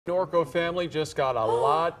Norco family just got a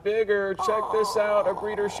lot bigger. Check this out. A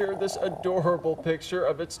breeder shared this adorable picture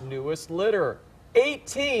of its newest litter.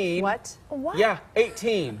 18. What? Yeah,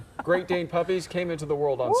 18 Great Dane puppies came into the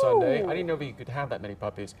world on Sunday. I didn't know that you could have that many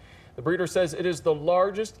puppies. The breeder says it is the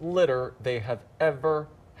largest litter they have ever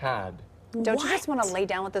had. Don't you just want to lay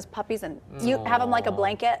down with those puppies and you have them like a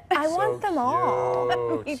blanket? I want them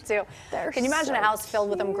all. Me too. Can you imagine so a house filled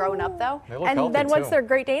with them growing up, though? They look And healthy, then once too. they're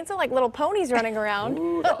Great Danes, they're like little ponies running around.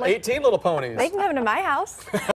 Ooh, 18 little ponies. They can come to my house.